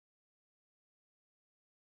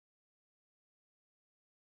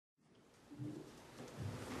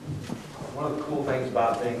One of the cool things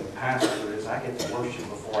about being a pastor is I get to worship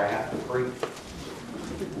before I have to preach.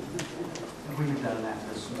 And we've done that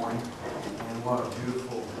this morning. And what a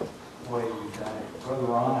beautiful way we've done it. Brother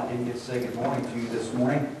Ron, I didn't get to say good morning to you this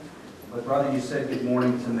morning. But brother, you said good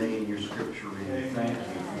morning to me in your scripture reading. Thank you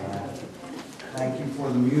for that. Thank you for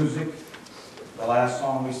the music. The last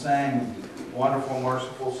song we sang, Wonderful,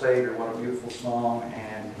 Merciful Savior. What a beautiful song.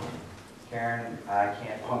 And Karen, I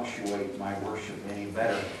can't punctuate my worship any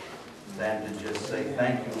better than to just say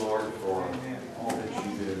thank you, Lord, for all that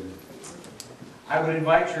you do. I would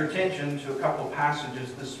invite your attention to a couple of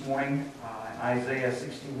passages this morning, Isaiah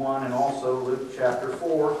 61 and also Luke chapter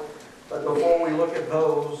 4. But before we look at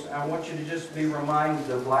those, I want you to just be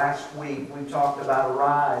reminded of last week. We talked about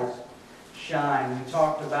arise, shine. We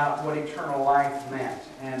talked about what eternal life meant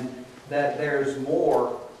and that there's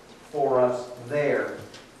more for us there.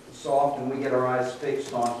 So often we get our eyes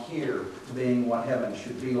fixed on here being what heaven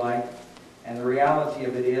should be like. And the reality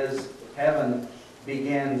of it is, heaven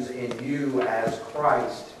begins in you as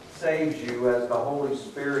Christ saves you, as the Holy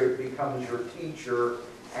Spirit becomes your teacher,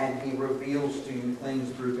 and He reveals to you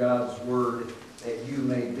things through God's Word that you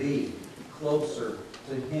may be closer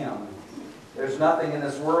to Him. There's nothing in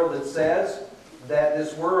this world that says that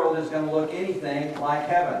this world is going to look anything like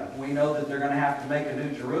heaven. We know that they're going to have to make a new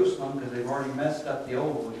Jerusalem because they've already messed up the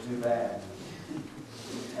old one too bad.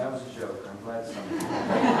 That was a joke. I'm glad somebody.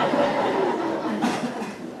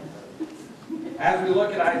 As we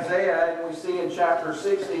look at Isaiah and we see in chapter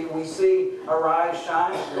 60, we see, arise,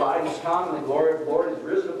 shine, the light has come, and the glory of the Lord is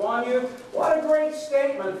risen upon you. What a great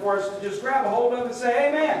statement for us to just grab a hold of and say,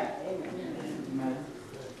 Amen. Amen.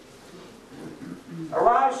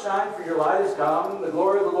 Arise, shine, for your light has come, the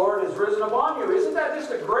glory of the Lord is risen upon you. Isn't that just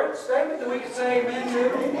a great statement that we can say amen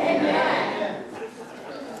to? Amen.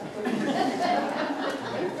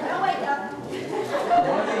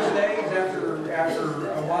 One of these days,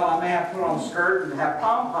 after a while, I may have to put on a skirt and have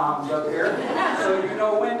pom-poms up here so you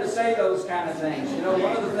know when to say those kind of things. You know,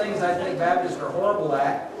 one of the things I think Baptists are horrible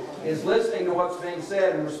at is listening to what's being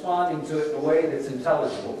said and responding to it in a way that's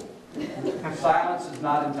intelligible. Silence is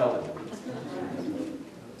not intelligible.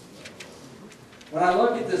 When I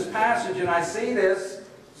look at this passage and I see this,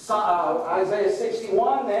 Isaiah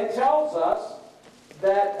 61 then tells us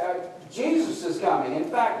that Jesus is coming. In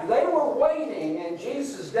fact, they were waiting in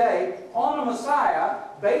Jesus' day on a Messiah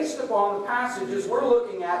based upon the passages we're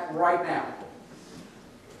looking at right now.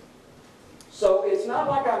 So it's not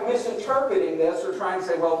like I'm misinterpreting this or trying to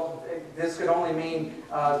say, well, this could only mean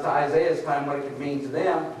to Isaiah's time what it could mean to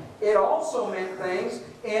them. It also meant things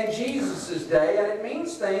in Jesus' day, and it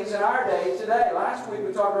means things in our day today. Last week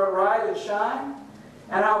we talked about rise and shine,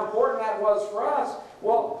 and how important that was for us.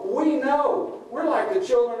 Well, we know. We're like the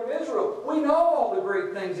children of Israel. We know all the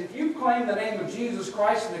great things. If you've claimed the name of Jesus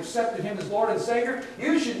Christ and accepted Him as Lord and Savior,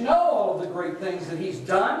 you should know all of the great things that He's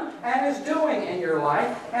done and is doing in your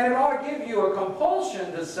life. And it ought to give you a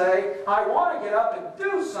compulsion to say, I want to get up and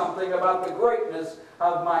do something about the greatness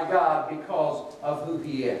of my God because of who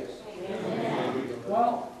He is. Amen.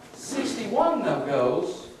 Well, 61 though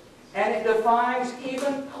goes, and it defines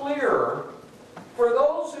even clearer for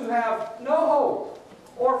those who have no hope,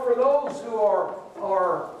 or for those who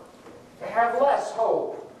have less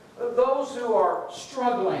hope, those who are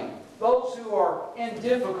struggling, those who are in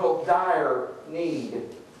difficult, dire need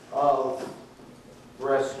of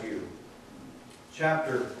rescue.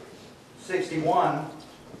 Chapter 61,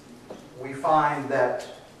 we find that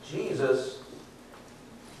Jesus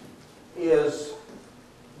is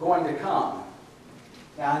going to come.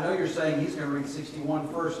 Now, I know you're saying he's going to read 61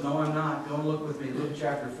 first. No, I'm not. Don't look with me. Luke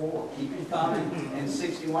chapter 4. Keep them coming. And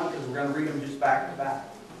 61, because we're going to read them just back to back.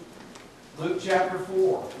 Luke chapter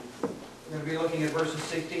 4. We're going to be looking at verses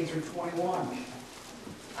 16 through 21.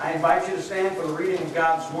 I invite you to stand for the reading of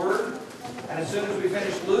God's Word. And as soon as we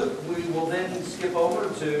finish Luke, we will then skip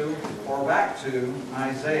over to, or back to,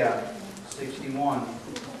 Isaiah 61.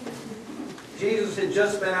 Jesus had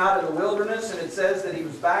just been out in the wilderness, and it says that He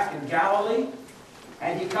was back in Galilee.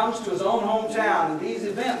 And He comes to His own hometown, and these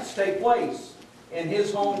events take place in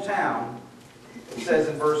His hometown. It says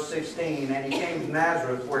in verse 16, and He came to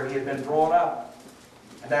Nazareth, where He had been brought up.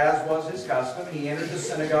 And as was His custom, He entered the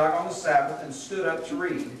synagogue on the Sabbath and stood up to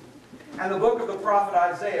read. And the book of the prophet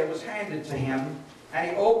Isaiah was handed to Him, and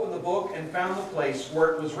He opened the book and found the place where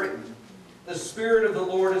it was written, The Spirit of the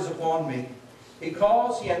Lord is upon me,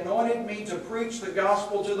 because He anointed me to preach the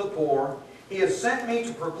gospel to the poor. He has sent me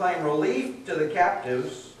to proclaim relief to the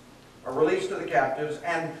captives, or release to the captives,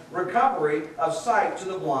 and recovery of sight to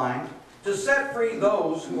the blind, to set free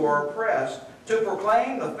those who are oppressed, to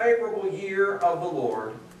proclaim the favorable year of the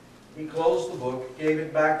Lord. He closed the book, gave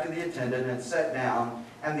it back to the attendant, and sat down.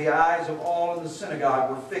 And the eyes of all in the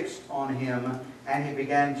synagogue were fixed on him. And he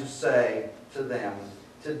began to say to them,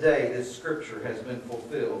 "Today this scripture has been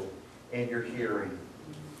fulfilled in your hearing."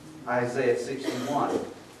 Isaiah 61,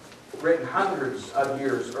 written hundreds of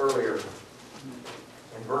years earlier.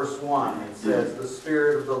 In verse 1, it says, "The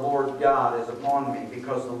Spirit of the Lord God is upon me,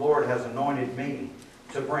 because the Lord has anointed me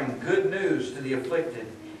to bring good news to the afflicted.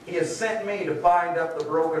 He has sent me to bind up the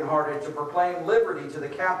brokenhearted, to proclaim liberty to the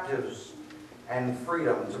captives and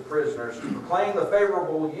freedom to prisoners, to proclaim the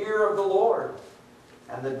favorable year of the Lord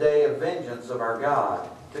and the day of vengeance of our God,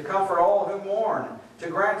 to comfort all who mourn, to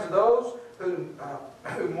grant to those who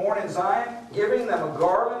mourn in Zion, giving them a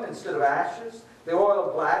garland instead of ashes, the oil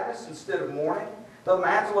of gladness instead of mourning, the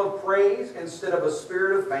mantle of praise instead of a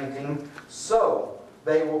spirit of fainting. So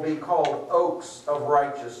they will be called oaks of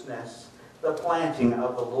righteousness, the planting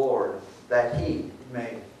of the Lord, that He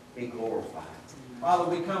may be glorified." Father,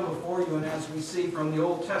 we come before you, and as we see from the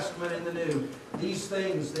Old Testament and the New, these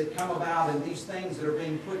things that come about and these things that are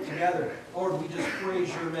being put together, Lord, we just praise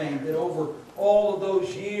your name that over all of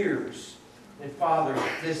those years, that, Father,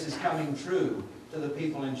 this is coming true to the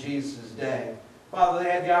people in Jesus' day. Father,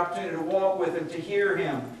 they had the opportunity to walk with Him, to hear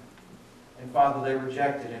Him, and, Father, they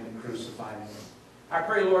rejected Him and crucified Him. I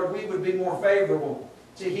pray, Lord, we would be more favorable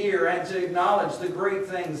to hear and to acknowledge the great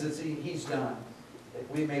things that He's done,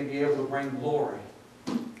 that we may be able to bring glory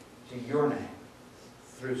to your name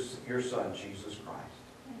through your Son, Jesus Christ.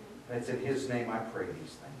 And it's in His name I pray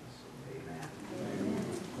these things. Amen.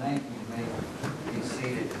 Thank you. You may be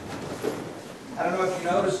seated. I don't know if you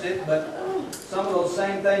noticed it, but some of those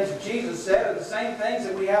same things that Jesus said are the same things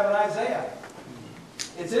that we have in Isaiah.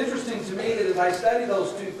 It's interesting to me that as I study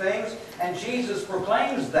those two things, and Jesus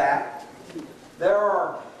proclaims that, there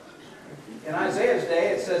are, in Isaiah's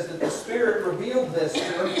day, it says that the Spirit revealed this to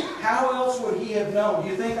him. How else would he have known? Do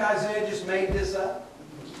you think Isaiah just made this up?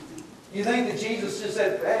 Do you think that Jesus just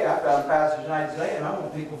said, "Hey, I found a passage in Isaiah, and I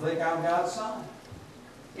want people to think I'm God's Son"?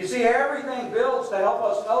 You see, everything builds to help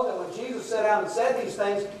us know that when Jesus sat down and said these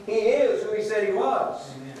things, He is who He said He was.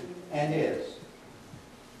 Amen. And is.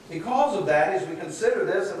 Because of that, as we consider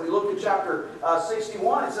this, and we look at chapter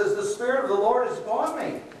 61, it says, "The Spirit of the Lord is upon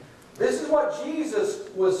me." This is what Jesus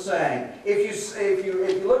was saying. If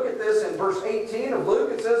you look at this in verse 18 of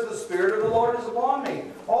Luke, it says, "The Spirit of the Lord is upon me."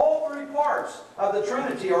 All three parts of the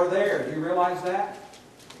Trinity are there. Do you realize that?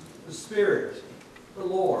 The Spirit, the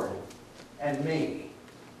Lord, and me.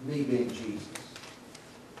 Me being Jesus.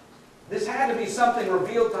 This had to be something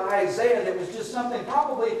revealed to Isaiah that was just something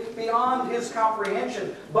probably beyond his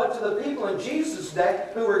comprehension. But to the people in Jesus' day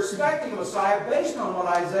who were expecting a Messiah based on what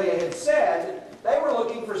Isaiah had said, they were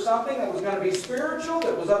looking for something that was going to be spiritual,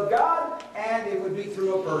 that was of God, and it would be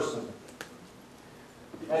through a person.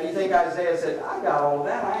 Now, do you think Isaiah said, "I got all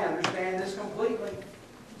that, I understand this completely"?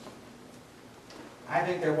 I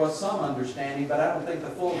think there was some understanding, but I don't think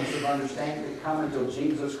the fullness of understanding could come until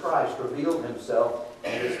Jesus Christ revealed Himself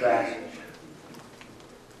in this passage.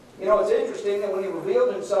 You know, it's interesting that when He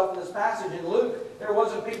revealed Himself in this passage in Luke, there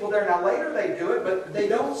wasn't people there. Now, later they do it, but they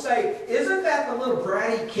don't say, "Isn't that the little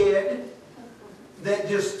bratty kid that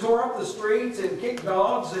just tore up the streets and kicked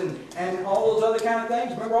dogs and all those other kind of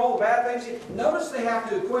things? Remember all the bad things?" Notice they have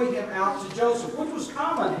to equate Him out to Joseph, which was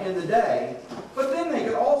common in the day. But then they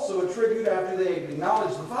could also attribute, after they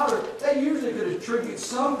acknowledged the Father, they usually could attribute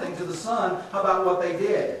something to the Son about what they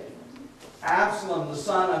did. Absalom, the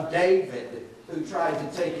son of David, who tried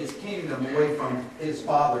to take his kingdom away from his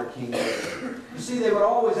father, King David. You see, they would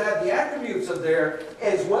always add the attributes of there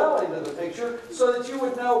as well into the picture so that you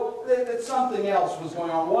would know that something else was going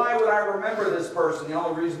on. Why would I remember this person? The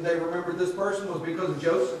only reason they remembered this person was because of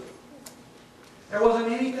Joseph. There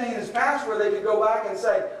wasn't anything in his past where they could go back and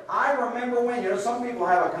say, "I remember when." You know, some people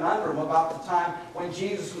have a conundrum about the time when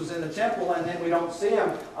Jesus was in the temple and then we don't see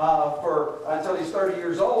Him until He's 30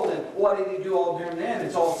 years old. And what did He do all during then?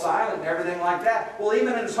 It's all silent and everything like that. Well,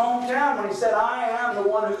 even in His hometown when He said, "I am the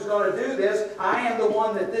one who's going to do this. I am the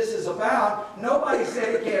one that this is about," nobody said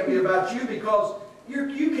it can't be about you because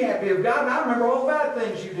you can't be of God. And I remember all the bad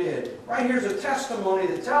things you did. Right here's a testimony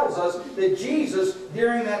that tells us that Jesus,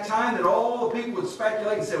 during that time that all the people would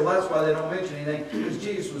speculate and say, "Well, that's why they don't mention anything," because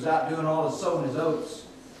Jesus was out doing all His sowing His oats.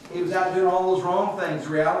 He was out doing all those wrong things.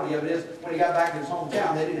 The reality of it is, when He got back to His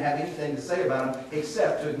hometown, they didn't have anything to say about Him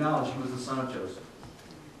except to acknowledge He was the son of Joseph.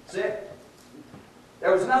 That's it.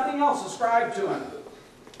 There was nothing else ascribed to Him.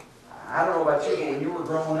 I don't know about you, but when you were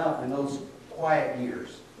growing up in those quiet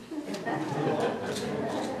years,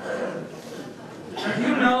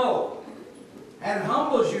 you know, and it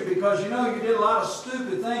humbles you because you know you did a lot of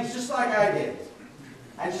stupid things just like I did.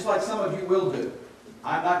 And just like some of you will do.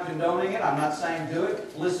 I'm not condoning it. I'm not saying do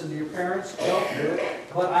it. Listen to your parents. Don't do it.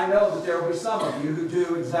 But I know that there will be some of you who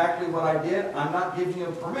do exactly what I did. I'm not giving you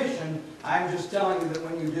permission. I'm just telling you that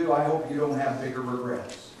when you do, I hope you don't have bigger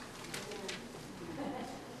regrets.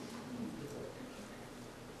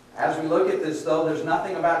 As we look at this, though, there's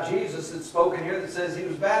nothing about Jesus that's spoken here that says he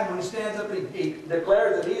was bad. When he stands up and he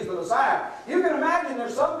declares that he's the Messiah, you can imagine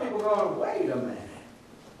there's some people going, wait a minute.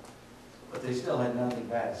 But they still had nothing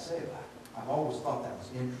bad to say about it. I've always thought that was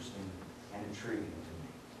interesting and intriguing to me.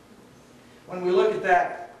 When we look at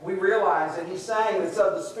that, we realize that he's saying it's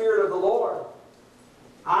of the Spirit of the Lord.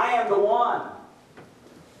 I am the one.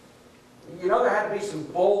 You know, there had to be some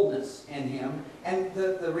boldness in him. And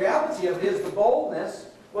the reality of it is the boldness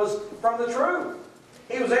was from the truth.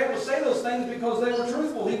 He was able to say those things because they were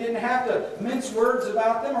truthful. He didn't have to mince words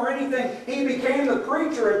about them or anything. He became the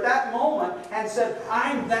preacher at that moment and said,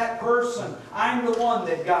 I'm that person. I'm the one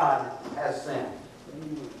that God has sent.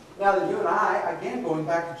 Now that you and I, again going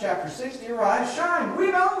back to chapter 60, your eyes shine.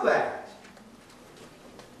 We know that.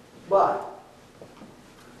 But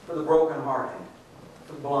for the brokenhearted,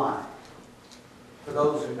 for the blind, for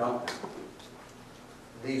those who don't know,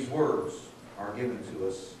 these words are given to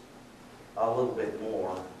us a little bit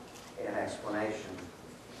more in explanation.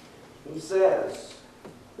 He says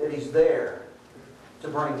that he's there to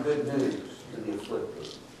bring good news to the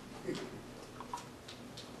afflicted.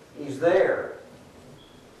 He's there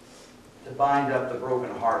to bind up the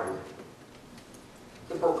brokenhearted,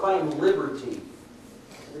 to proclaim liberty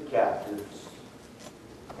to the captives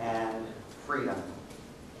and freedom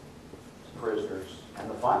to prisoners. And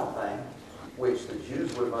the final thing, which the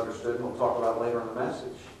Jews would have understood, and we'll talk about later in the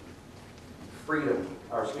message, freedom,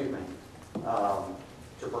 or excuse me,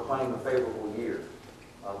 to proclaim the favorable year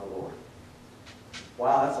of the Lord.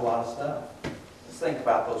 Wow, that's a lot of stuff. Let's think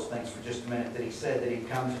about those things for just a minute that he said that he'd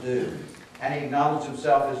come to do. And he acknowledged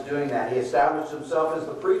himself as doing that. He established himself as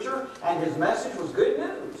the preacher, and his message was good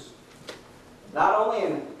news. Not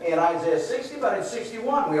only in Isaiah 60, but in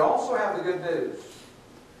 61, we also have the good news.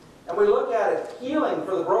 And we look at it, healing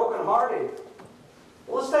for the brokenhearted.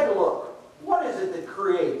 Well, let's take a look. What is it that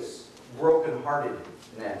creates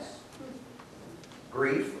brokenheartedness?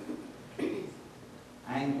 Grief,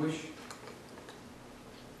 anguish,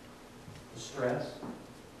 distress,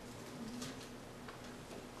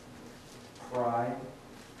 pride.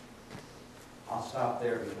 I'll stop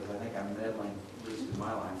there because I think I'm meddling, at least in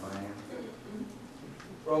my life I am.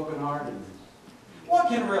 Brokenheartedness. What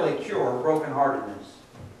can really cure brokenheartedness?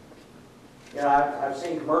 You know, I've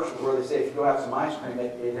seen commercials where they say if you go have some ice cream,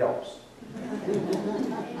 it helps.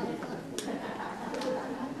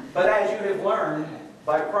 But as you have learned,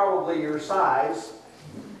 by probably your size,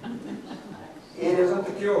 it isn't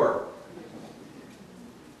the cure.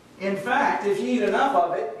 In fact, if you eat enough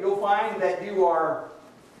of it, you'll find that you are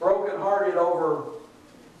brokenhearted over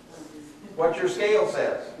what your scale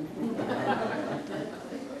says.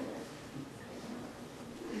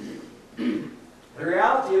 The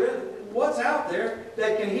reality of it, what's out there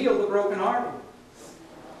that can heal the brokenhearted?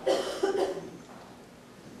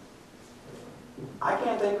 I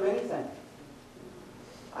can't think of anything.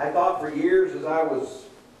 I thought for years as I was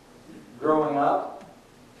growing up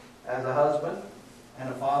as a husband and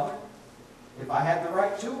a father, if I had the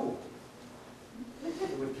right tool,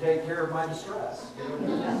 it would take care of my distress.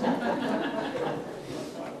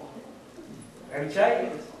 Let me tell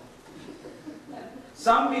you.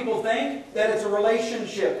 Some people think that it's a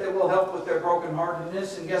relationship that will help with their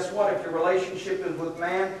brokenheartedness, and guess what? If your relationship is with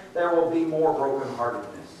man, there will be more brokenheartedness.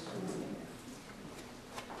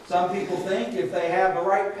 Some people think if they have the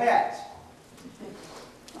right pet.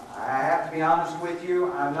 I have to be honest with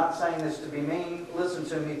you. I'm not saying this to be mean. Listen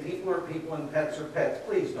to me. People are people and pets are pets.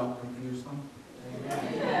 Please don't confuse them.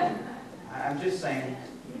 Amen. I'm just saying,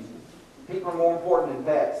 people are more important than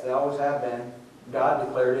pets. They always have been. God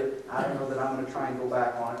declared it. I don't know that I'm going to try and go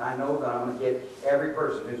back on it. I know that I'm going to get every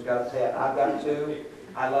person who's got a pet. I've got two.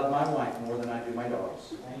 I love my wife more than I do my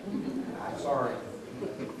dogs. I'm sorry.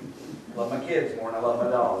 I love my kids more than I love my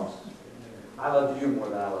dogs. I love you more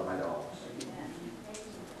than I love my dogs.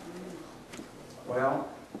 Well,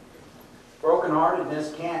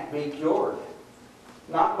 brokenheartedness can't be cured.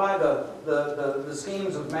 Not by the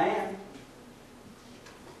schemes of man.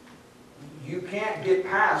 You can't get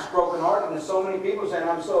past brokenheartedness. So many people saying,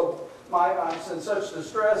 I'm in such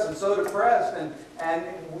distress and so depressed, and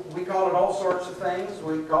we call it all sorts of things.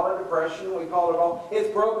 We call it depression. We call it all. It's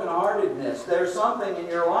brokenheartedness. There's something in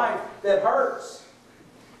your life that hurts.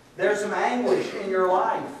 There's some anguish in your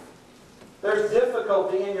life. There's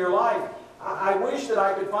difficulty in your life. I wish that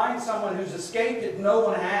I could find someone who's escaped it no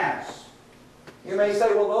one has. You may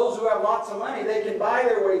say, well, those who have lots of money, they can buy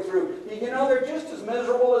their way through. You know, they're just as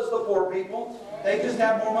miserable as the poor people. They just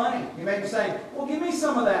have more money. You may be saying, well, give me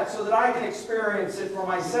some of that so that I can experience it for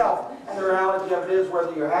myself. And the reality of it is,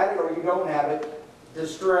 whether you have it or you don't have it,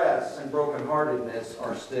 distress and brokenheartedness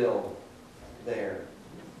are still there.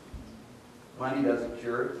 Money doesn't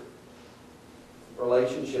cure it.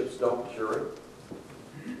 Relationships don't cure it.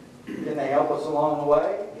 Can they help us along the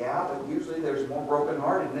way? Yeah, but usually there's more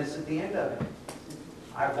brokenheartedness at the end of it.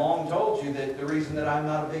 I've long told you that the reason that I'm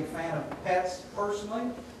not a big fan of pets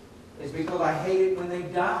personally is because I hate it when they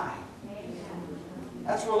die.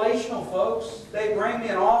 That's relational, folks. They bring me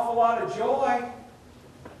an awful lot of joy.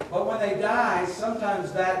 But when they die,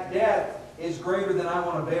 sometimes that death is greater than I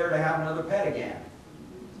want to bear to have another pet again.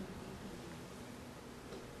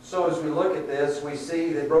 So as we look at this, we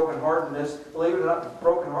see that brokenheartedness, believe it or not,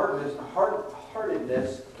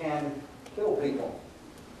 heartedness can kill people.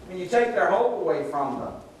 I mean, you take their hope away from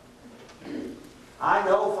them. I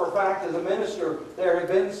know for a fact as a minister, there have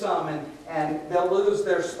been some, and they'll lose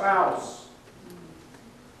their spouse.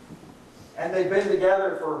 And they've been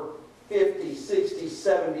together for 50, 60,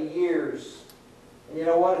 70 years. And you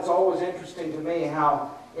know what? It's always interesting to me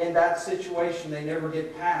how in that situation they never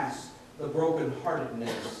get past the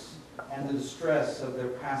brokenheartedness and the distress of their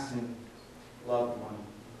passing loved one.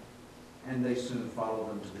 And they soon follow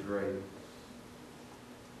them to the grave.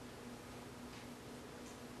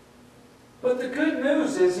 But the good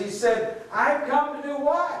news is, he said, I've come to do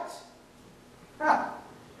what?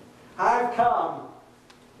 I've come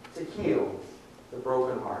to heal the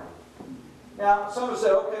brokenhearted. Now, some have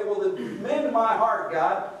said, okay, well, then mend my heart,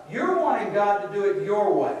 God. You're wanting God to do it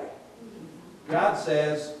your way. God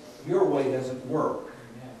says, your way doesn't work.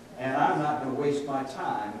 And I'm not going to waste my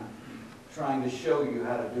time trying to show you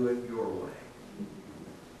how to do it your way.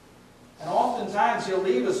 And oftentimes He'll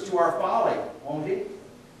leave us to our folly, won't He?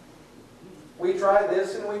 We try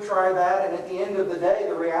this and we try that, and at the end of the day,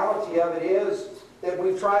 the reality of it is that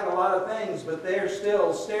we've tried a lot of things, but they're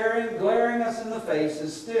still staring, glaring us in the face,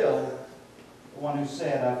 is still the one who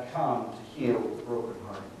said, I've come to heal the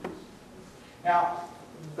brokenhearted. Now,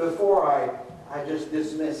 before I just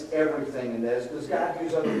dismiss everything in this, does God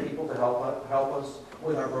use other people to help us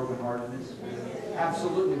with our brokenheartedness?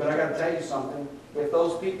 Absolutely, but I got to tell you something. If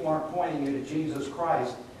those people aren't pointing you to Jesus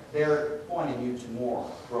Christ, they're pointing you to more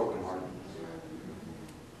brokenheartedness.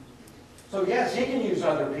 So yes, He can use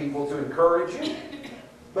other people to encourage you.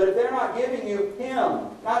 But if they're not giving you Him,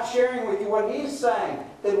 not sharing with you what He's saying,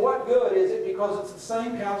 then what good is it? Because it's the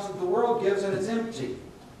same counsel the world gives and it's empty.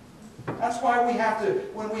 That's why we have to,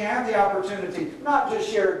 when we have the opportunity, not just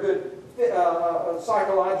share a good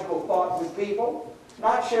psychological thought with people,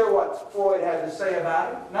 not share what Freud had to say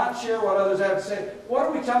about it, not share what others have to say. What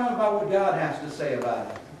are we telling them about what God has to say about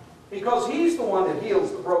it? Because He's the one that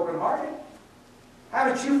heals the brokenhearted.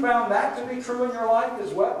 Haven't you found that to be true in your life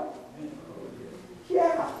as well?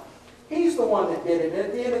 Yeah. He's the one that did it. And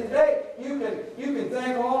at the end of the day, you can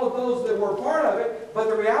thank all of those that were part of it, but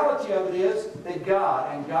the reality of it is that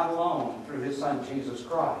God, and God alone, through His Son Jesus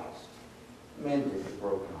Christ, mended the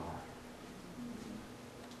broken heart.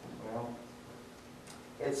 Well,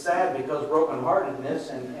 it's sad because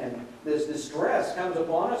brokenheartedness and this distress comes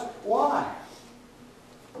upon us. Why?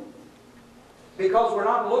 Because we're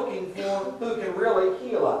not looking for who can really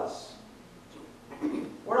heal us.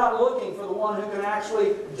 We're not looking for the one who can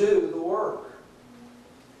actually do the work.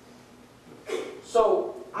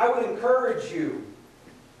 So I would encourage you,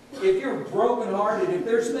 if you're brokenhearted, if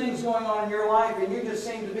there's things going on in your life and you just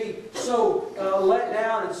seem to be so let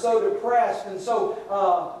down and so depressed and so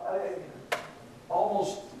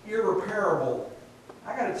almost irreparable,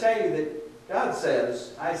 I got to tell you that God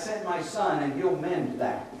says, I sent my Son and He'll mend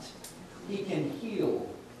that. He can heal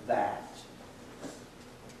that.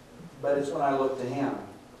 But it's when I look to Him.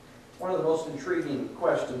 One of the most intriguing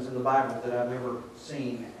questions in the Bible that I've ever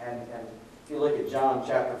seen, and if you look at John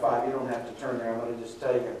chapter 5, you don't have to turn there, I'm going to just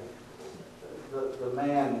tell you. The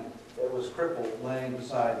man that was crippled laying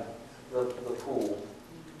beside the pool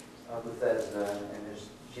of Bethesda, and as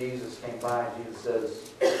Jesus came by, Jesus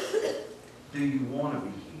says, do you want to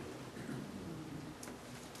be healed?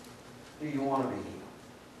 Do you want to be healed?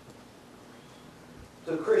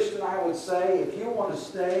 So Christian, I would say, if you want to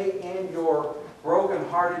stay in your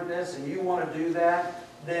brokenheartedness and you want to do that,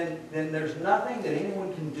 then there's nothing that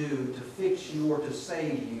anyone can do to fix you or to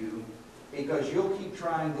save you, because you'll keep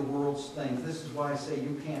trying the world's things. This is why I say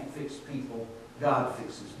you can't fix people. God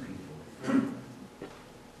fixes people.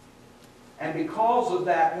 And because of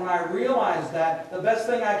that, when I realize that, the best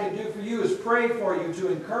thing I can do for you is pray for you,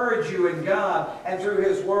 to encourage you in God and through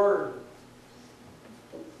His Word.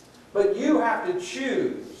 But you have to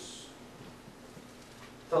choose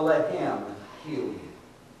to let Him heal you.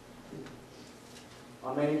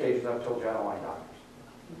 On many occasions I've told you I don't like doctors.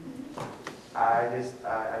 I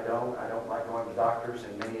don't like going to doctors,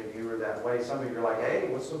 and many of you are that way. Some of you are like, hey,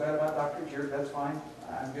 what's so bad about doctors? That's fine.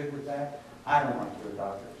 I'm good with that. I don't like to go to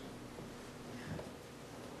doctors.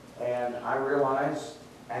 And I realize,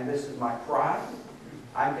 and this is my pride,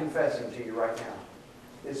 I'm confessing to you right now.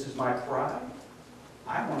 This is my pride.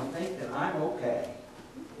 I want to think that I'm okay.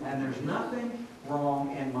 And there's nothing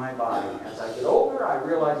wrong in my body. As I get older, I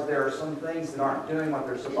realize there are some things that aren't doing what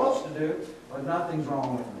they're supposed to do, but nothing's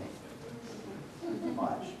wrong with me.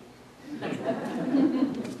 Much.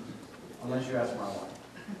 Unless you ask my wife.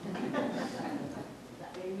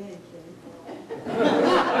 Amen,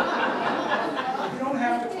 You don't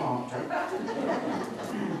have to prompt her.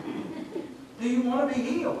 Do you want to be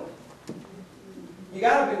healed? You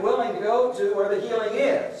got to be willing to go to where the healing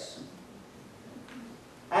is.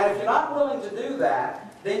 And if you're not willing to do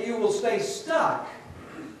that, then you will stay stuck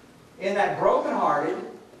in that brokenhearted,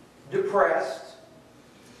 depressed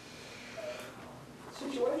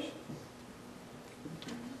situation.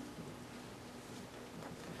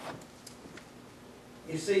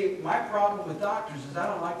 You see, my problem with doctors is I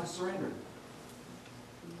don't like to surrender.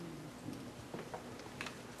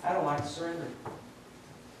 I don't like to surrender.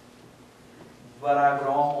 But I would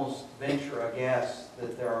almost venture a guess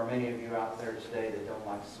that there are many of you out there today that don't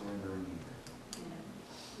like surrendering either.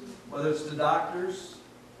 Whether it's to doctors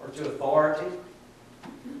or to authority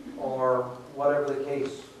or whatever the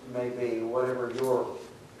case may be, whatever your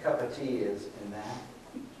cup of tea is in that.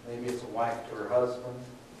 Maybe it's a wife to her husband,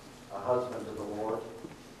 a husband to the Lord.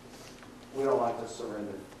 We don't like to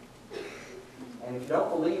surrender. And if you don't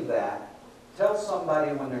believe that, tell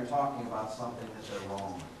somebody when they're talking about something that they're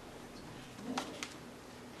wrong.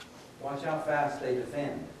 Watch how fast they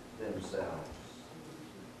defend themselves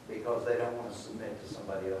because they don't want to submit to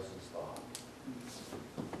somebody else's thought.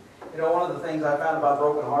 You know, one of the things I found about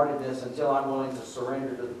brokenheartedness, until I'm willing to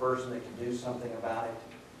surrender to the person that can do something about it,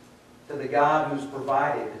 to the God who's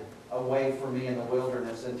provided a way for me in the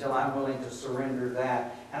wilderness, until I'm willing to surrender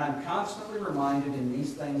that. And I'm constantly reminded in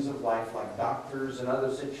these things of life, like doctors and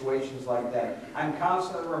other situations like that, I'm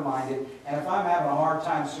constantly reminded, and if I'm having a hard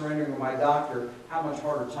time surrendering to my doctor, how much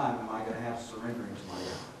harder time am I going to have surrendering to my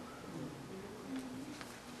God?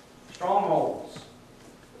 Strongholds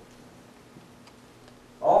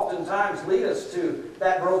oftentimes lead us to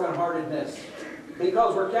that brokenheartedness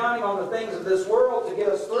because we're counting on the things of this world to get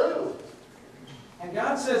us through. And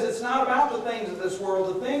God says it's not about the things of this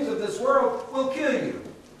world. The things of this world will kill you.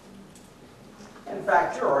 In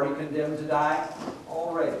fact, you're already condemned to die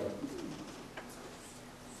already.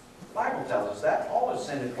 The Bible tells us that. All have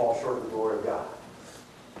sinned and fall short of the glory of God.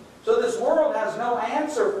 So this world has no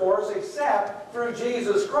answer for us except through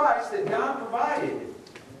Jesus Christ that God provided.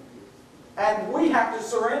 And we have to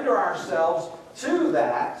surrender ourselves to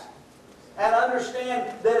that and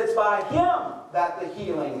understand that it's by Him that the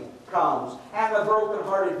healing comes and the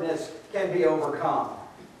brokenheartedness can be overcome.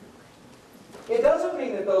 It doesn't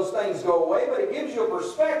mean that those things go away, but it gives you a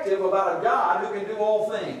perspective about a God who can do all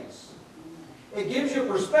things. It gives you a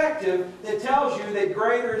perspective that tells you that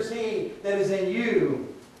greater is He that is in you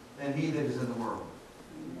than he that is in the world.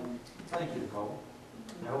 Thank you, Nicole.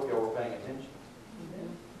 I hope y'all were paying attention.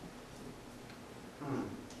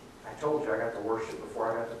 I told you I got to worship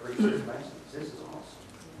before I got to preach this message. This is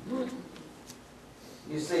awesome.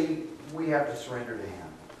 You see, we have to surrender to Him.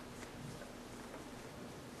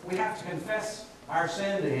 We have to confess our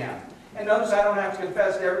sin to Him. And notice I don't have to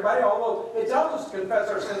confess to everybody, although it tells us to confess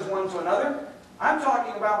our sins one to another. I'm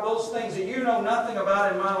talking about those things that you know nothing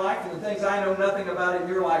about in my life and the things I know nothing about in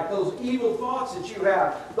your life. Those evil thoughts that you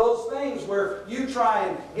have. Those things where you try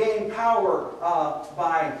and gain power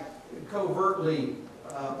by covertly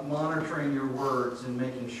monitoring your words and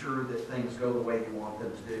making sure that things go the way you want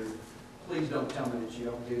them to do. Please don't tell me that you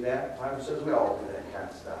don't do that. The Bible says we all do that kind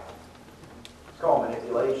of stuff. It's called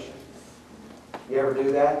manipulation. You ever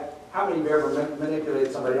do that? How many of you ever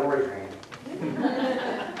manipulated somebody? Don't raise your hand.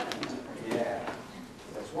 Yeah.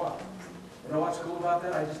 Guess what? You know what's cool about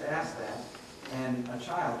that? I just asked that, and a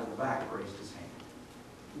child in the back raised his hand.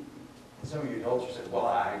 And some of you adults said, well,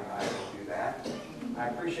 I don't do that. I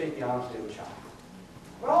appreciate the honesty of a child.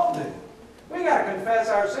 We all do. We got to confess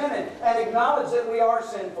our sin and acknowledge that we are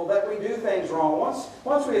sinful, that we do things wrong.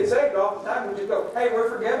 Once we had saved, oftentimes we just go, hey, we're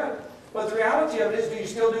forgiven. But the reality of it is, do you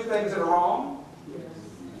still do things that are wrong? Yes.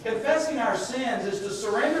 Confessing our sins is to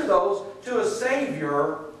surrender those to a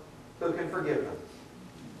Savior who can forgive them.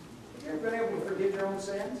 Have you ever been able to forgive your own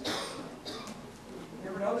sins? You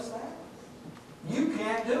ever noticed that? You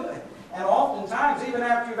can't do it. And oftentimes, even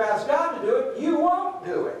after you've asked God to do it, you won't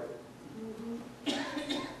do it.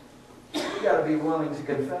 You've got to be willing to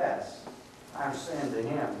confess our sin to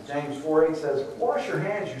Him. James 4:8 says, "Wash your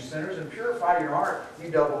hands, you sinners, and purify your heart,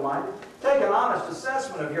 you double-minded. Take an honest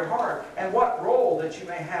assessment of your heart and what role that you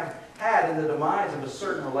may have had in the demise of a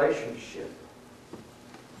certain relationship."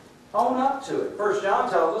 Own up to it. 1 John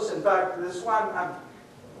tells us, in fact, this is why I'm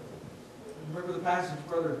remember the passage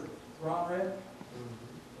Brother Ron read?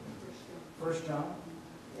 1 John?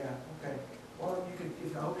 Yeah, okay. Well,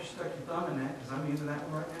 I hope you stuck your thumb in that, because I'm using that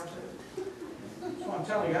one right now, too. So I'm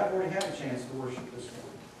telling you, I've already had a chance to worship this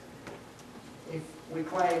one. If we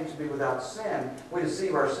claim to be without sin, we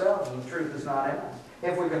deceive ourselves and the truth is not in us.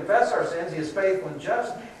 If we confess our sins, He is faithful and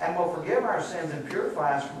just and will forgive our sins and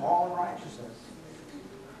purify us from all unrighteousness.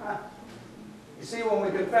 You see, when we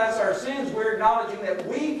confess our sins, we're acknowledging that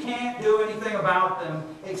we can't do anything about them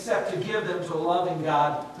except to give them to a loving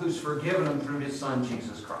God who's forgiven them through His Son,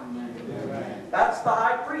 Jesus Christ. Amen. That's the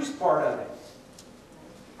high priest part of it.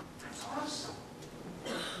 That's awesome.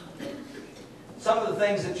 Some of the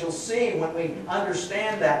things that you'll see when we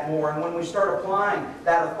understand that more and when we start applying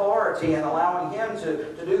that authority and allowing Him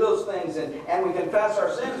to do those things and we confess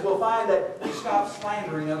our sins, we'll find that we stop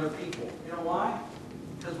slandering other people. You know why?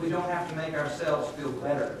 Because we don't have to make ourselves feel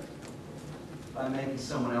better by making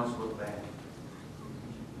someone else look bad.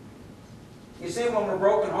 You see, when we're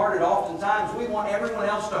brokenhearted, oftentimes we want everyone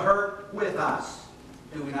else to hurt with us.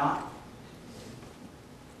 Do we not?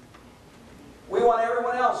 We want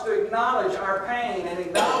everyone else to acknowledge our pain and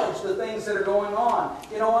acknowledge the things that are going on.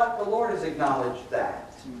 You know what? The Lord has acknowledged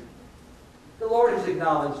that. The Lord has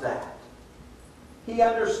acknowledged that. He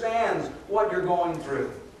understands what you're going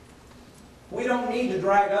through. We don't need to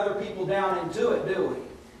drag other people down into it, do we?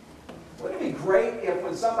 Wouldn't it be great if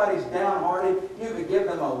when somebody's downhearted, you could give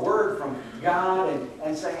them a word from God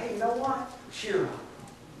and say, hey, you know what? Cheer up.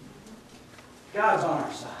 God's on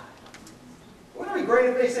our side. Wouldn't it be great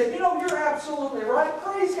if they said, you know, you're absolutely right.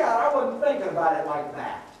 Praise God. I wasn't thinking about it like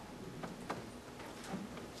that.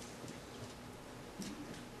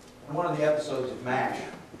 In one of the episodes of MASH,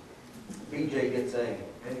 BJ gets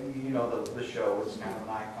you know the show, it's kind of an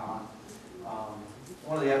icon.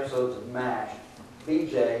 One of the episodes of MASH,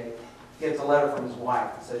 BJ gets a letter from his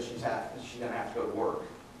wife that says she's going to have to go to work.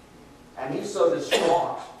 And he's so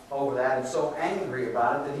distraught over that and so angry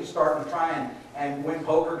about it that he's starting to try and win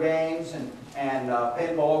poker games and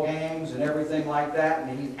pinball games and everything like that.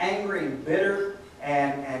 And he's angry and bitter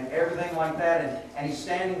and everything like that. And he's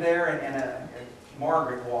standing there and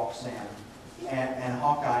Margaret walks in. And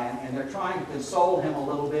Hawkeye, and they're trying to console him a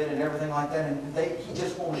little bit and everything like that, and he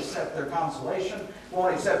just won't accept their consolation,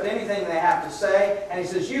 won't accept anything they have to say, and he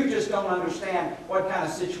says, you just don't understand what kind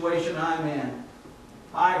of situation I'm in.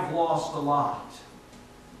 I've lost a lot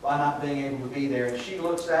by not being able to be there. And she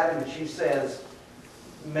looks at him and she says,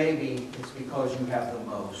 maybe it's because you have the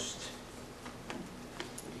most.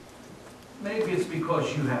 Maybe it's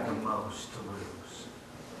because you have the most to lose.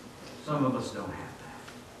 Some of us don't have.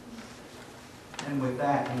 And with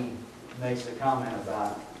that, he makes a comment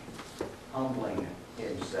about humbling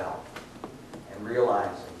himself and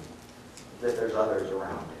realizing that there's others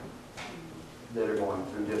around him that are going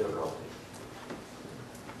through difficulty.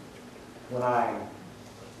 When I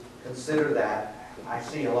consider that, I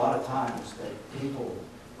see a lot of times that people,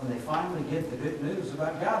 when they finally get the good news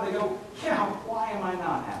about God, they go, yeah, why am I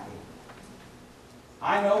not happy?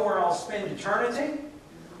 I know where I'll spend eternity.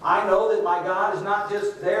 I know that my God is not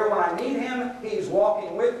just there when I need Him. He's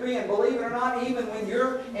walking with me. And believe it or not, even when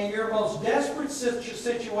you're in your most desperate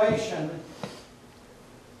situation,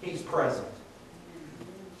 He's present.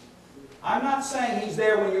 I'm not saying He's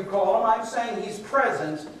there when you call Him. I'm saying He's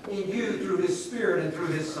present in you through His Spirit and through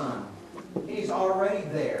His Son. He's already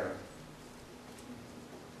there.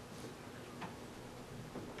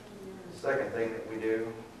 The second thing that we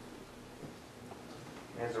do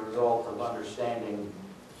as a result of understanding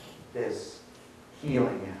this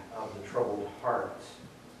healing of the troubled heart,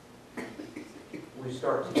 we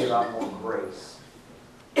start to give out more grace.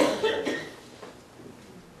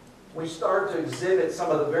 We start to exhibit some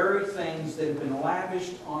of the very things that have been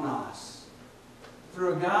lavished on us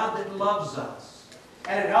through a God that loves us.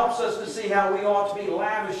 And it helps us to see how we ought to be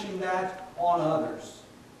lavishing that on others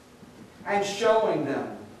and showing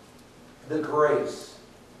them the grace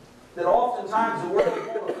that oftentimes the world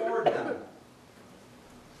won't afford them.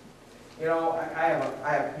 You know, I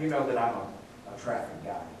have. You know that I'm a traffic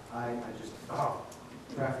guy.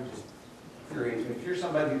 Traffic just infuriates me. If you're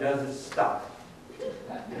somebody who does it, stop.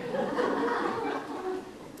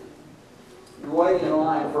 You're waiting in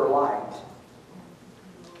line for a light.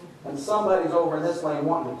 and somebody's over in this lane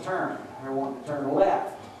wanting to turn. They're wanting to turn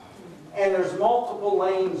left. And there's multiple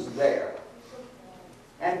lanes there.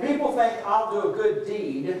 And people think, I'll do a good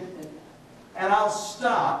deed, and I'll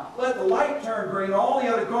stop, let the light turn green, all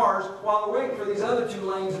the other cars, while they're waiting for these other 2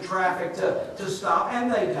 lanes of traffic to stop,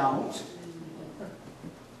 and they don't.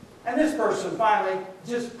 And this person finally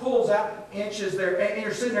just pulls out inches there, and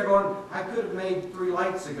you're sitting there going, I could have made 3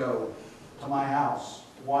 lights ago to my house.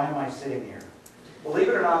 Why am I sitting here? Believe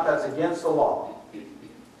it or not, that's against the law.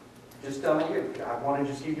 Just telling you, I want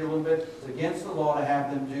to just give you a little bit. It's against the law to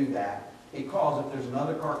have them do that. Because if there's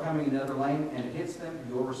another car coming in the other lane and it hits them,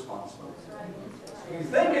 you're responsible. You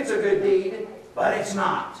think it's a good deed, but it's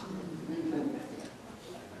not.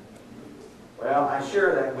 Well, I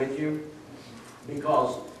share that with you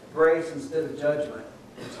because grace instead of judgment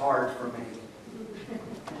is hard for me.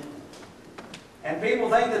 And people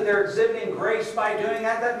think that they're exhibiting grace by doing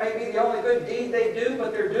that. That may be the only good deed they do,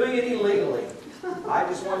 but they're doing it illegally. I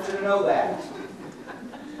just want you to know that.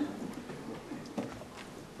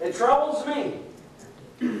 It troubles me.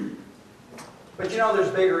 But you know, there's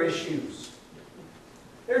bigger issues.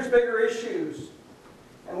 There's bigger issues.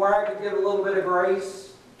 And where I could give a little bit of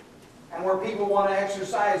grace, and where people want to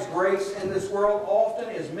exercise grace in this world often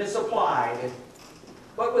is misapplied.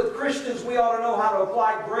 But with Christians, we ought to know how to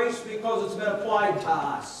apply grace because it's been applied to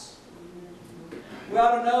us. We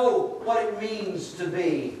ought to know what it means to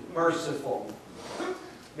be merciful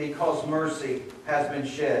because mercy has been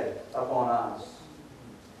shed upon us.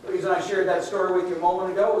 The reason I shared that story with you a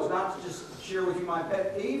moment ago was not to just share with you my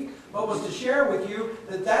pet peeve, but was to share with you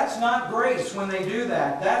that that's not grace when they do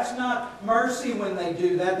that. That's not mercy when they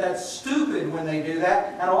do that. That's stupid when they do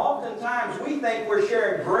that. And oftentimes we think we're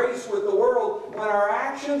sharing grace with the world when our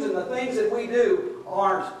actions and the things that we do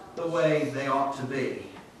aren't the way they ought to be.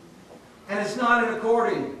 And it's not in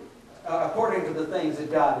according to the things that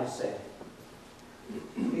God has said.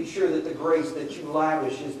 Be sure that the grace that you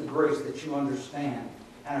lavish is the grace that you understand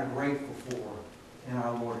and are grateful for in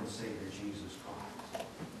our Lord and Savior Jesus Christ.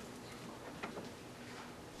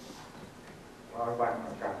 Well, everybody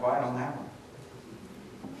got quiet on that one.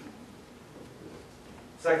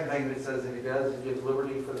 Second thing that it says that He does is give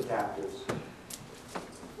liberty for the captives.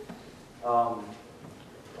 What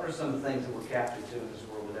are some of the things that we're captive to in this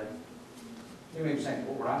world today? You may be saying,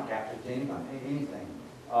 well, we're not captive to anything.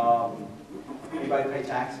 Anybody pay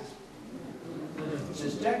taxes?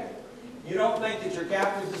 Just check it. You don't think that you're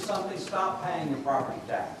captive to something, stop paying your property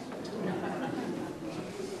tax.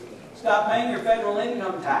 Stop paying your federal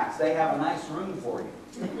income tax. They have a nice room for you.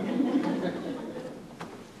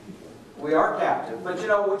 We are captive. But you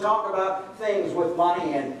know, we talk about things with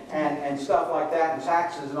money and stuff like that, and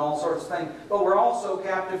taxes and all sorts of things, but we're also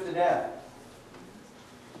captive to death.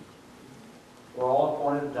 We're all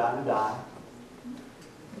appointed a time to die.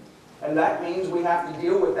 And that means we have to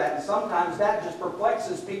deal with that. And sometimes that just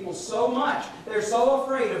perplexes people so much. They're so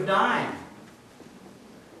afraid of dying.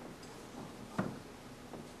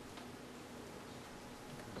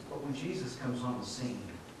 But when Jesus comes on the scene,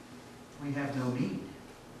 we have no need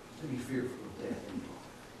to be fearful of death anymore.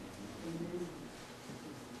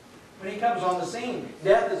 When He comes on the scene,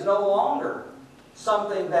 death is no longer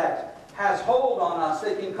something that has hold on us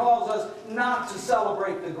that can cause us not to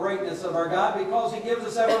celebrate the greatness of our God because He gives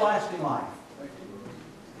us everlasting life.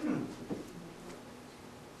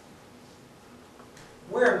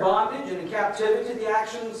 We're in bondage and in captivity to the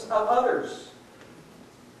actions of others.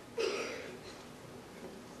 Do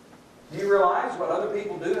you realize what other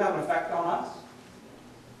people do have an effect on us?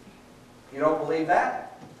 If you don't believe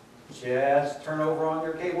that, just turn over on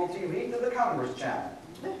your cable TV to the Congress channel.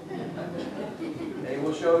 They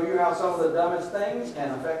will show you how some of the dumbest things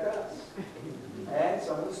can affect us. And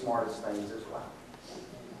some of the smartest things as well.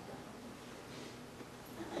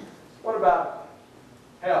 What about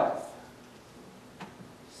health?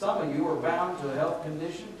 Some of you are bound to a health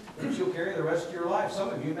condition that you'll carry the rest of your life. Some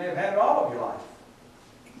of you may have had it all of your life.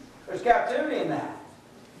 There's captivity in that.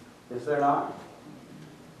 Is there not?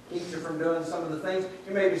 Keeps you from doing some of the things.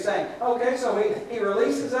 You may be saying, okay, so he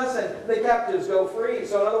releases us and the captives go free.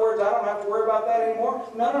 So in other words, I don't have to worry about that anymore.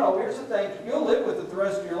 No. Here's the thing. You'll live with it the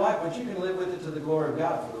rest of your life, but you can live with it to the glory of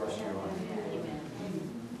God for the rest of your life.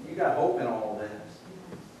 You got hope in all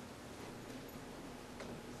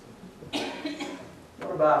this.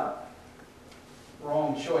 What about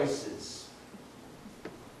wrong choices?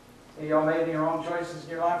 Have y'all made any wrong choices in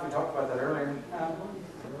your life? We talked about that earlier. Yeah.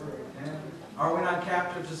 Are we not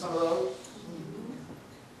captive to some of those?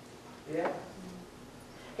 Yeah.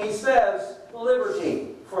 He says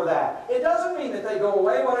liberty for that. It doesn't mean that they go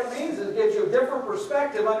away. What it means is it gives you a different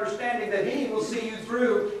perspective, understanding that He will see you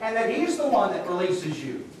through and that He's the one that releases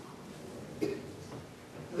you.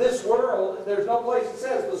 there's no place that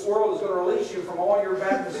says this world is going to release you from all your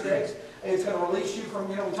bad mistakes. It's going to release you from,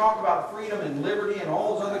 we talk about freedom and liberty and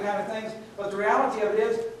all those other kind of things. But the reality of it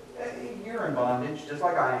is, you're in bondage, just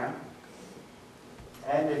like I am.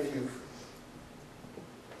 And if you've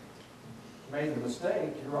made the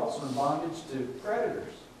mistake, you're also in bondage to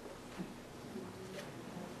creditors.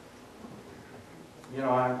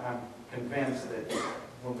 I'm convinced that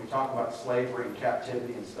when we talk about slavery and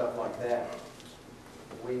captivity and stuff like that,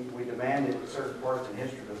 we demand it in certain parts in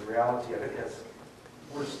history, but the reality of it is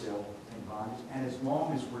we're still in bondage. And as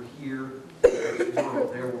long as we're here in this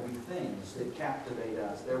world, there will be things that captivate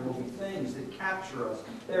us. There will be things that capture us.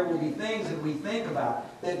 There will be things that we think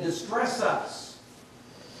about that distress us.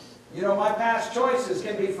 My past choices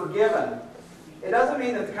can be forgiven. It doesn't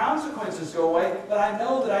mean that the consequences go away, but I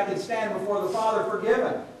know that I can stand before the Father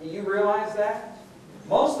forgiven. Do you realize that?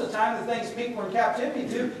 Most of the time, the things people in captivity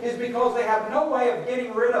do is because they have no way of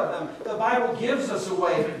getting rid of them. The Bible gives us a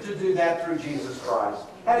way to do that through Jesus Christ.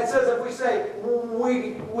 And it says if we say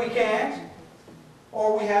we can't,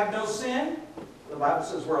 or we have no sin, the Bible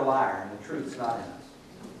says we're a liar and the truth's not in us.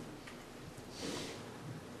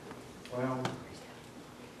 Well,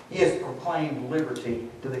 He has proclaimed liberty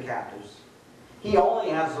to the captives. He only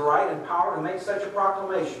has the right and power to make such a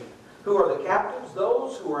proclamation. Who are the captives?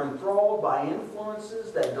 Those who are enthralled by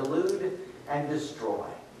influences that delude and destroy.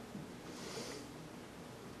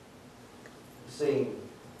 See,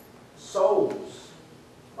 souls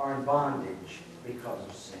are in bondage because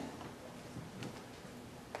of sin.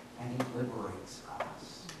 And He liberates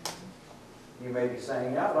us. You may be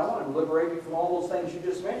saying, yeah, but I want Him to liberate me from all those things you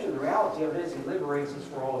just mentioned. The reality of it is He liberates us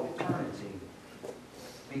for all of eternity.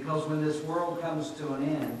 Because when this world comes to an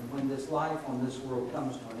end, when this life on this world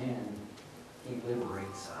comes to an end, He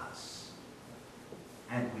liberates us.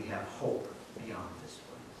 And we have hope beyond this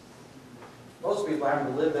place. Most people are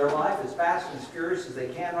having to live their life as fast and as furious as they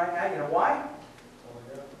can right now. You know why?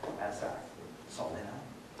 That's all they know.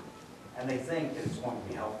 And they think that it's going to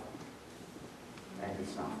be helpful. And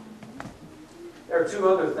it's not. There are two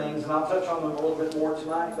other things, and I'll touch on them a little bit more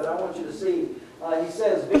tonight, but I want you to see, He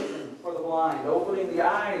says, vision for the blind, opening the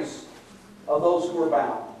eyes of those who are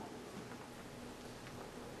bound.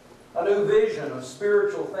 A new vision of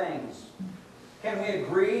spiritual things. Can we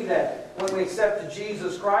agree that when we accepted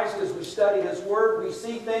Jesus Christ, as we study His Word, we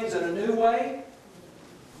see things in a new way?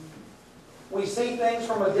 We see things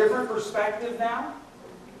from a different perspective now?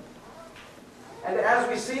 And as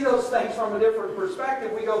we see those things from a different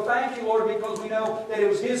perspective, we go, thank you, Lord, because we know that it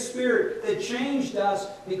was His Spirit that changed us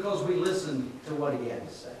because we listened to what He had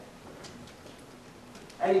to say.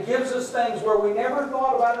 And He gives us things where we never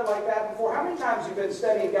thought about it like that before. How many times have you been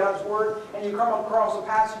studying God's Word and you come across a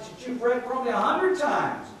passage that you've read probably 100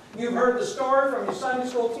 times? You've heard the story from your Sunday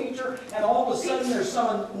school teacher, and all of a sudden there's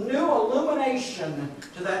some new illumination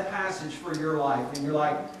to that passage for your life. And you're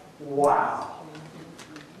like, wow.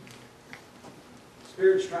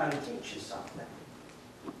 Spirit's trying to teach you something.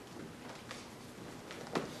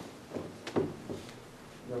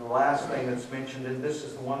 Then the last thing that's mentioned, and this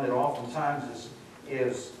is the one that oftentimes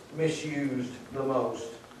is misused the most,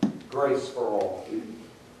 grace for all.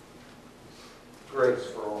 Grace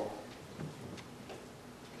for all.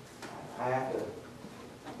 I have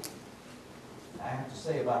to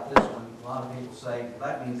say about this one, a lot of people say, well,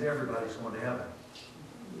 that means everybody's going to heaven.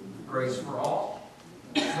 Grace for all.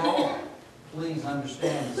 For all. Please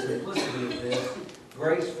understand the simplicity of this.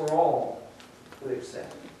 Grace for all who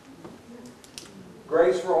accept.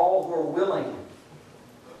 Grace for all who are willing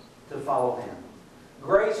to follow Him.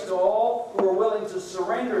 Grace to all who are willing to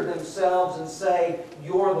surrender themselves and say,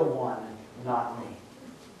 you're the one, not me.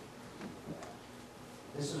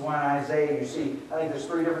 This is why in Isaiah you see, I think there's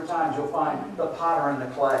 3 different times you'll find the potter and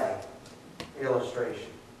the clay illustration.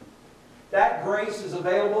 That grace is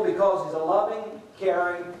available because He's a loving,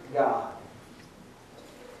 caring God.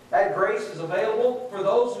 That grace is available for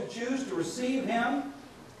those who choose to receive Him,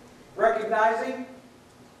 recognizing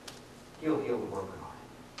He'll heal the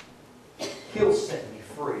brokenhearted. He'll set me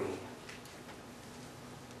free.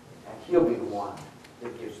 And He'll be the one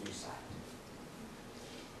that gives me sight.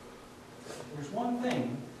 There's one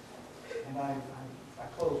thing, and I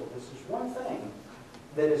close with this. There's one thing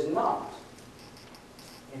that is not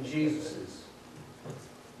in Jesus'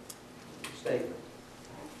 statement.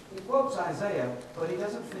 He quotes Isaiah, but he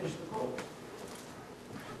doesn't finish the quote.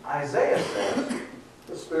 Isaiah says,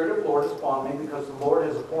 the Spirit of the Lord is upon me because the Lord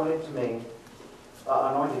has anointed me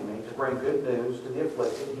to bring good news to the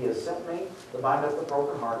afflicted. He has sent me to bind up the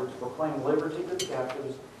brokenhearted, to proclaim liberty to the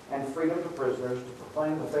captives and freedom to prisoners, to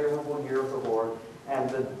proclaim the favorable year of the Lord and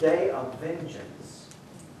the day of vengeance.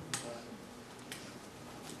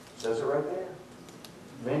 Says it right there.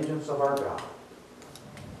 Vengeance of our God.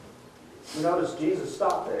 You notice Jesus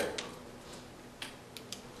stopped there.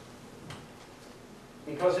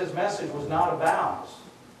 Because his message was not about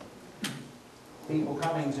people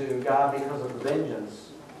coming to God because of the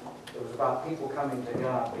vengeance. It was about people coming to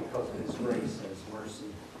God because of his grace and his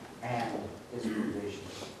mercy and his provision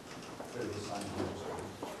through his Son, Jesus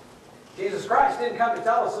Christ. Jesus Christ didn't come to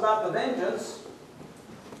tell us about the vengeance,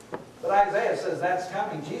 but Isaiah says that's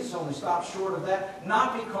coming. Jesus only stopped short of that,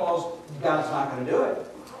 not because God's not going to do it,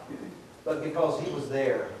 but because he was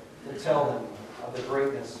there to tell them of the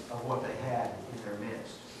greatness of what they had in their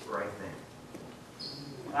midst right then.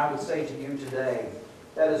 And I would say to you today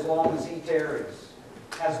that as long as he tarries,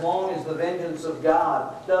 as long as the vengeance of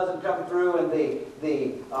God doesn't come through in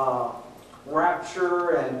the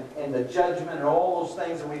rapture and the judgment and all those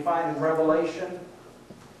things that we find in Revelation,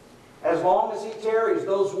 as long as he tarries,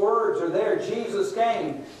 those words are there. Jesus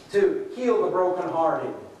came to heal the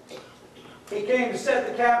brokenhearted. He came to set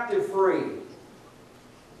the captive free,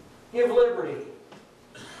 give liberty,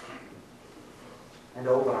 and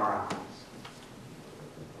open our eyes.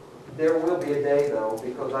 There will be a day, though,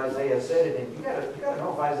 because Isaiah said it, and you got to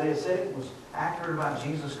know if Isaiah said it was accurate about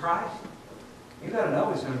Jesus Christ. You got to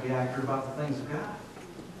know he's going to be accurate about the things of God.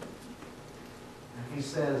 And he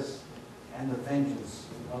says, "And the vengeance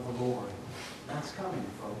of the Lord," that's coming,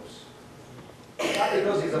 folks. Not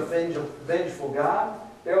because he's a vengeful God.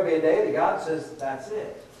 There will be a day that God says, "That's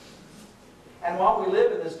it." And while we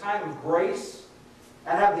live in this time of grace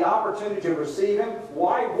and have the opportunity to receive him,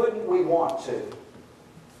 why wouldn't we want to?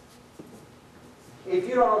 If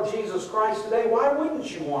you don't know Jesus Christ today, why wouldn't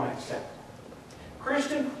you want to accept him?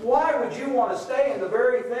 Christian, why would you want to stay in the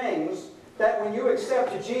very things that when you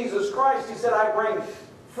accepted Jesus Christ, he said, "I bring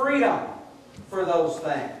freedom for those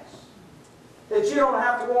things"? That you don't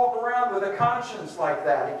have to walk around with a conscience like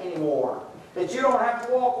that anymore. That you don't have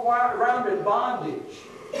to walk around in bondage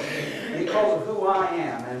because of who I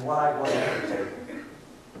am and what I believe to take.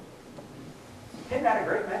 Isn't that a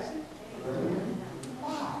great message?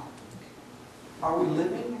 Wow. Are we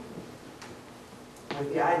living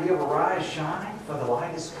with the idea of arise, shine, for the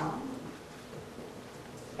light has come?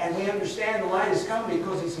 And we understand the light has come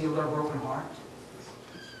because he's healed our broken heart.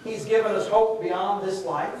 He's given us hope beyond this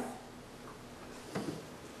life.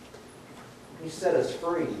 He set us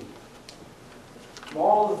free from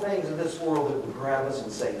all the things in this world that would grab us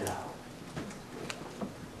and say no.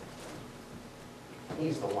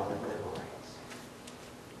 He's the one that liberates.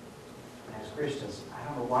 And as Christians, I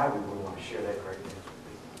don't know why we would want to share that great news with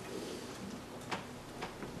people.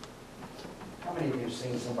 How many of you have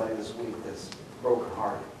seen somebody this week that's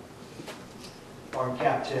brokenhearted or in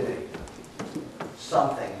captivity?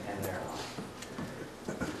 Something in their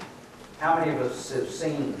life. How many of us have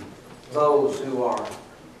seen those who are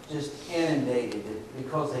just inundated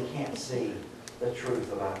because they can't see the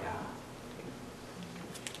truth about God?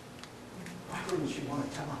 Why wouldn't you want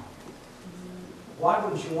to tell them? Why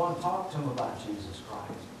wouldn't you want to talk to them about Jesus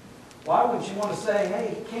Christ? Why wouldn't you want to say,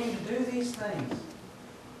 "Hey, he came to do these things"?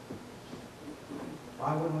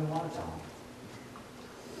 Why wouldn't we want to tell them?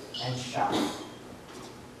 And shine.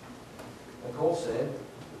 Nicole said,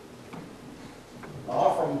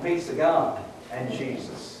 "Offer them a piece of gum and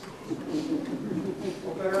Jesus."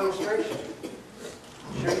 What better illustration?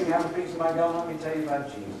 Sure, you can have a piece of my gum. Let me tell you about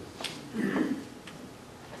Jesus.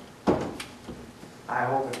 I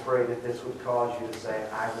hope and pray that this would cause you to say,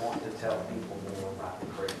 "I want to tell people more about the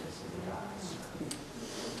greatness of the God I serve,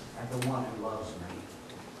 and the one who loves me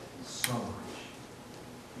so much,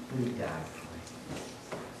 who died for me.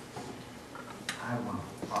 I want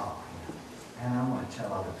to follow him, and I want to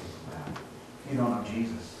tell other people about it." If you don't know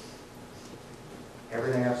Jesus,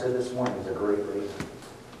 everything I've said this morning is a great reason.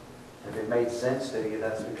 If it made sense to you,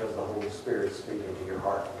 that's because the Holy Spirit is speaking to your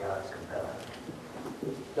heart and God is compelling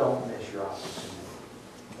you. Don't miss your opportunity.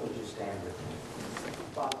 Would you stand with me?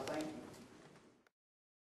 Father,